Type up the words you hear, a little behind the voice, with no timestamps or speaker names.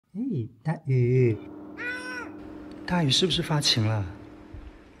哎，大禹，大禹是不是发情了？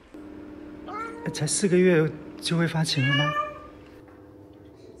才4个月就会发情了吗？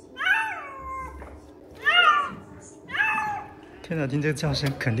天哪，听这个叫声，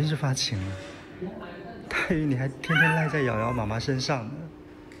肯定是发情了。大禹，你还天天赖在瑶瑶妈妈身上呢。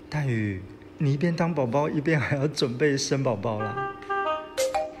大禹，你一边当宝宝，一边还要准备生宝宝了。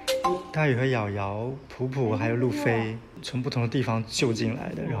大禹和瑶瑶、普普还有路飞从不同的地方救进来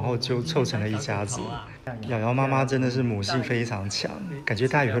的，然后就凑成了一家子。瑶瑶妈妈真的是母性非常强，感觉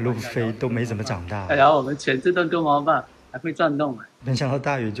大禹和路飞都没怎么长大。然后我们全自动多毛棒，还会转动啊！没想到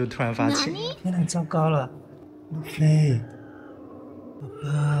大禹就突然发情，天哪，糟糕了！路飞，宝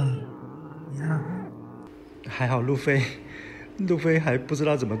宝，你好。还好路飞还不知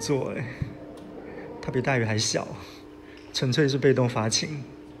道怎么做哎，他比大禹还小，纯粹是被动发情。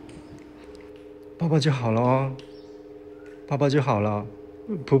抱抱就好了哦，抱抱就好了。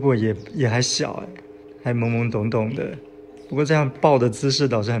普普也还小哎，还懵懵懂懂的，不过这样抱的姿势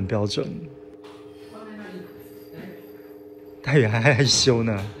倒是很标准。大禹还害羞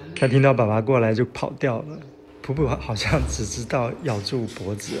呢，他听到爸爸过来就跑掉了。普普好像只知道咬住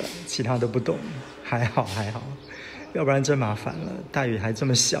脖子，其他都不懂。还好，要不然真麻烦了。大禹还这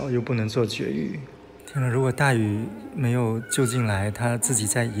么小，又不能做绝育。天哪，如果大禹没有救进来，他自己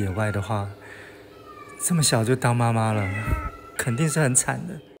在野外的话，这么小就当妈妈了，肯定是很惨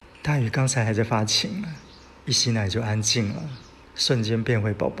的。大禹刚才还在发情，一吸奶就安静了，瞬间变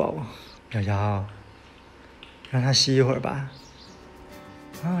回宝宝。瑶瑶，让他吸一会儿吧。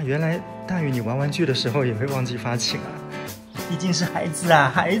啊，原来大禹你玩玩具的时候也会忘记发情啊！毕竟是孩子啊，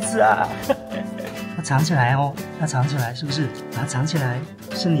孩子啊！要藏起来哦，要藏起来，是不是？把它藏起来，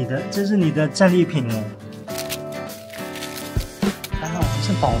是你的，这是你的战利品哦。还好我们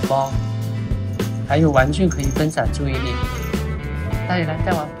是宝宝，还有玩具可以分散注意力。大禹来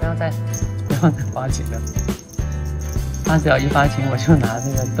再玩，不要再发情了。他只要一发情，我就拿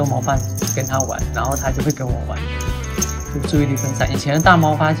那个逗毛棒跟他玩，然后他就会跟我玩。就注意力分散，以前的大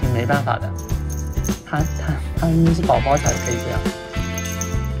猫发情没办法的，它因为是宝宝才可以这样，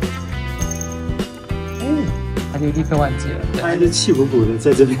它就立刻忘记了。它还是气鼓鼓的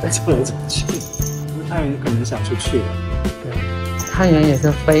在这边走来走去，它也可能想出去了。对，它也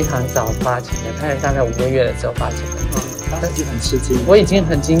是非常早发情的，它也大概5个月的时候发情的。它自己很吃惊，我已经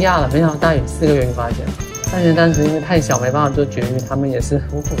很惊讶了，没想到大禹4个月就发情了。但是当时因为太小没办法做绝育，他们也是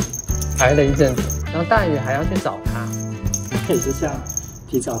排了一阵子，然后大禹还要去找它。也是向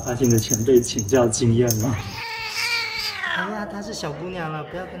提早发情的前辈请教经验了。哎呀，她是小姑娘了，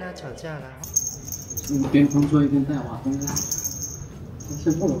不要跟她吵架了。一边工作一边带娃，真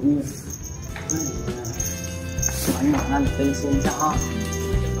是不容易。玩一玩，让你分析一下啊。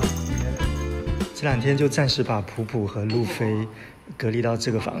这2天就暂时把普普和路飞隔离到这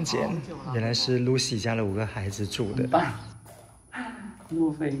个房间，原来是 Lucy 家的5个孩子住的。路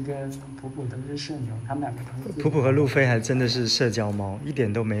飞跟普普都是社牛，他们2个都是。普普和路飞还真的是社交猫，一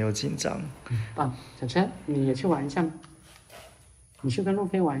点都没有紧张。棒，小陈，你也去玩一下吗？你去跟路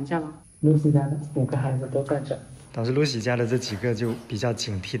飞玩一下吗？Lucy 家的5个孩子都在这。导致 Lucy 家的这几个就比较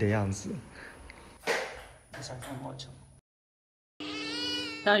警惕的样子。小看我丑。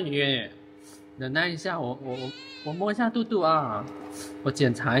大禹，忍耐一下，我摸一下肚肚啊，我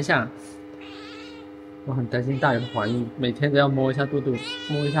检查一下。我很担心大禹怀孕，每天都要摸一下肚肚，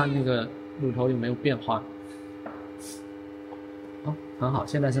摸一下那个乳头有没有变化。哦，很好，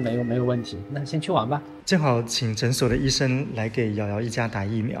现在是没有问题。那先去玩吧。正好请诊所的医生来给瑶瑶一家打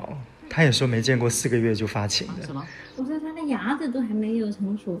疫苗，他也说没见过4个月就发情的。什么？我说他的牙子都还没有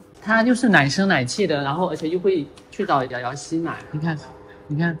成熟。他就是奶声奶气的，然后而且又会去找瑶瑶吸奶。你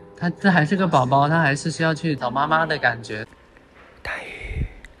看，他这还是个宝宝，他还是需要去找妈妈的感觉。大禹，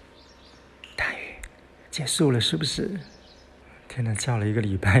结束了是不是？天哪，叫了1个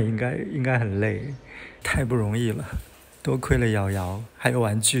礼拜，应该很累，太不容易了。多亏了瑶瑶还有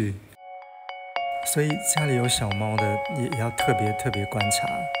玩具，所以家里有小猫的也要特别观察，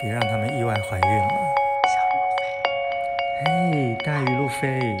别让他们意外怀孕了。嘿，大禹路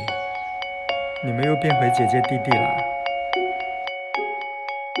飞，你们又变回姐姐弟弟了。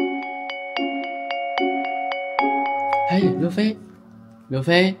哎，路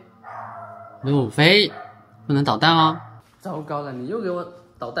飞，不能捣蛋哦！糟糕了，你又给我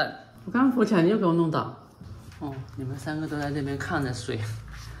捣蛋！我刚扶起来，你又给我弄倒。哦，你们3个都在这边看着水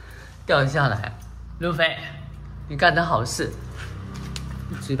掉下来。路飞，你干的好事。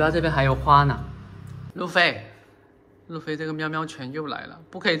嘴巴这边还有花呢。路飞，这个喵喵犬又来了，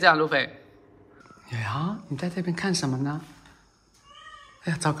不可以这样，路飞。瑶瑶，你在这边看什么呢？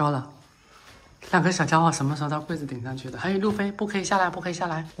哎呀，糟糕了！两个小家伙什么时候到柜子顶上去的？还有路飞，不可以下来，不可以下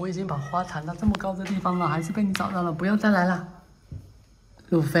来！我已经把花藏到这么高的地方了，还是被你找到了，不要再来了。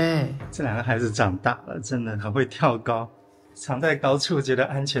路飞，这两个孩子长大了，真的很会跳高。藏在高处觉得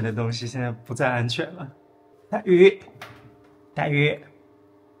安全的东西，现在不再安全了。大鱼，大鱼，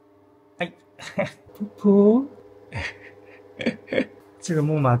哎，噗噗，这个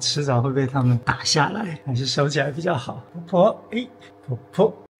木马迟早会被他们打下来，还是收起来比较好。噗噗，哎，噗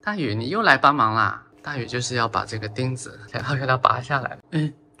噗。大宇，你又来帮忙啦！大宇就是要把这个钉子想要给它拔下来。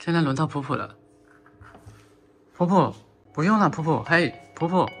哎，现在轮到普普了。普普，不用了，普普，嘿，普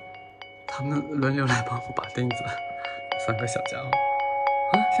普，他们轮流来帮我拔钉子。三个小家伙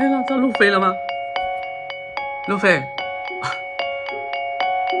啊！现在到路飞了吗？路飞，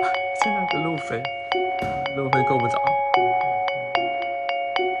现在是路飞，路飞够不着。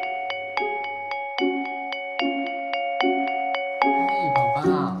嘿，宝宝，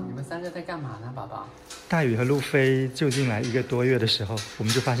你们三个在干嘛呢？宝宝，大宇和路飞就近来1个多月的时候，我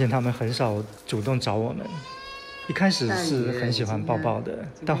们就发现他们很少主动找我们。一开始是很喜欢抱抱的，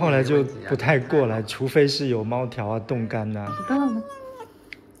到后来就不太过来，除非是有猫条啊、冻干啊。知道了。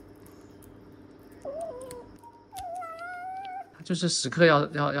就是时刻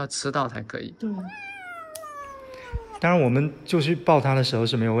要吃到才可以。对。当然，我们就去抱它的时候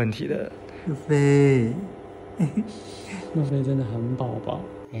是没有问题的。路飞，路飞真的很宝宝。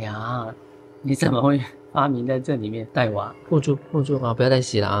哎呀，你怎么会发明在这里面？大宇啊，护住啊，不要再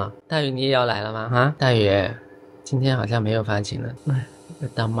洗了啊！大宇，你也要来了吗？啊，大宇。今天好像没有发情了，哎，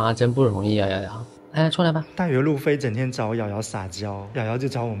当妈真不容易啊！瑶瑶，来出来吧。大宇路飞整天找瑶瑶撒娇，瑶瑶就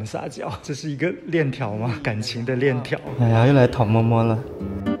找我们撒娇，这是一个链条吗？感情的链条。瑶瑶又来讨摸摸了。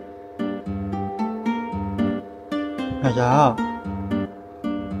瑶瑶，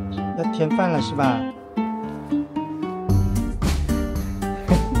要添饭了是吧？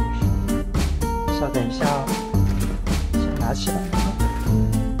稍等一下哦，先拿起来。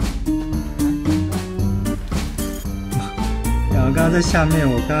刚刚在下面，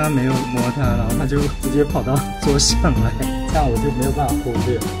我刚刚没有摸它，然后它就直接跑到桌上来，这样我就没有办法忽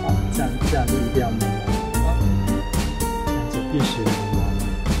略啊，这样就一定要摸啊，这样就必须得摸。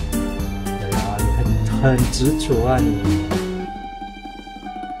瑶瑶，你很执着啊你。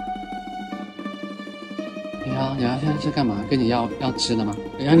瑶瑶现在是干嘛？跟你要吃的吗？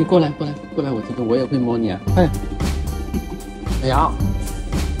瑶瑶，你过来，我这个我也会摸你啊。哎，瑶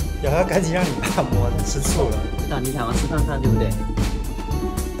瑶，赶紧让你爸摸，他吃醋了。你想要吃饭对不对？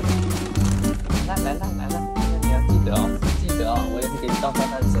来了，你要记得哦，我也会给你倒饭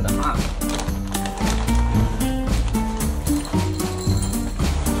吃的啊。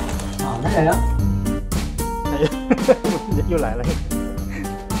好，来了，哎呀，又来了。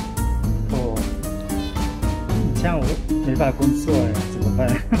哦，这样我没法工作呀，怎么办？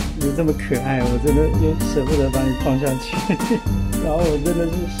你这么可爱，我真的又舍不得把你放下去，然后我真的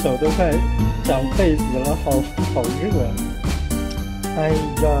是手都快长痱子了，好热。哎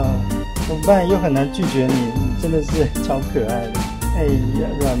呀，怎么办？又很难拒绝你，你真的是超可爱的。哎呀，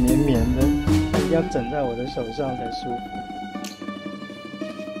软绵绵的，一定要枕在我的手上才舒服。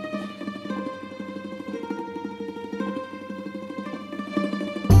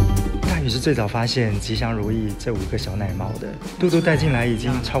大宇是最早发现吉祥如意这5个小奶猫的，嘟嘟带进来已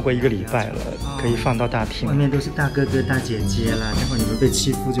经超过1个礼拜了，可以放到大厅。外面都是大哥哥大姐姐啦，待会你们被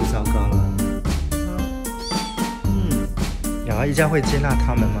欺负就糟糕了。瑶瑶一家会接纳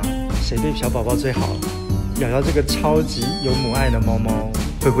他们吗？谁对小宝宝最好？瑶瑶这个超级有母爱的猫猫，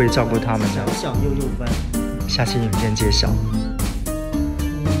会不会照顾他们呢？小幼幼班，下期影片揭晓。